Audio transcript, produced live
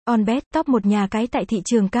Onbet, top 1 nhà cái tại thị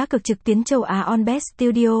trường cá cược trực tuyến châu Á.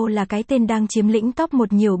 onbet.studio là cái tên đang chiếm lĩnh top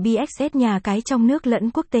 1 nhiều BXS nhà cái trong nước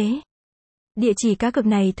lẫn quốc tế. Địa chỉ cá cược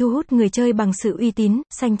này thu hút người chơi bằng sự uy tín,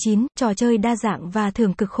 xanh chín, trò chơi đa dạng và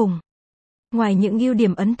thưởng cực khủng. Ngoài những ưu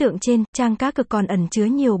điểm ấn tượng trên, trang cá cược còn ẩn chứa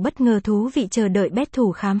nhiều bất ngờ thú vị chờ đợi bet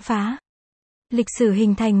thủ khám phá. Lịch sử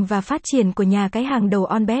hình thành và phát triển của nhà cái hàng đầu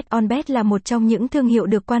Onbet. Onbet là một trong những thương hiệu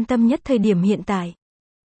được quan tâm nhất thời điểm hiện tại.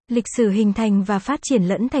 Lịch sử hình thành và phát triển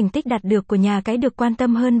lẫn thành tích đạt được của nhà cái được quan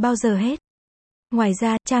tâm hơn bao giờ hết. Ngoài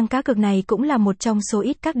ra, trang cá cược này cũng là một trong số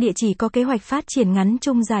ít các địa chỉ có kế hoạch phát triển ngắn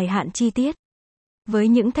trung dài hạn chi tiết. Với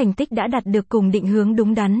những thành tích đã đạt được cùng định hướng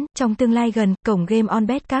đúng đắn, trong tương lai gần, cổng game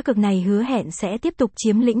Onbet cá cược này hứa hẹn sẽ tiếp tục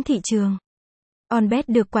chiếm lĩnh thị trường. Onbet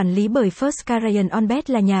được quản lý bởi First Caribbean. Onbet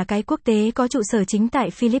là nhà cái quốc tế có trụ sở chính tại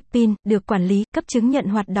Philippines, được quản lý, cấp chứng nhận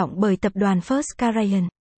hoạt động bởi tập đoàn First Caribbean.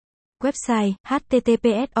 Website: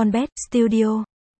 https://onbet.studio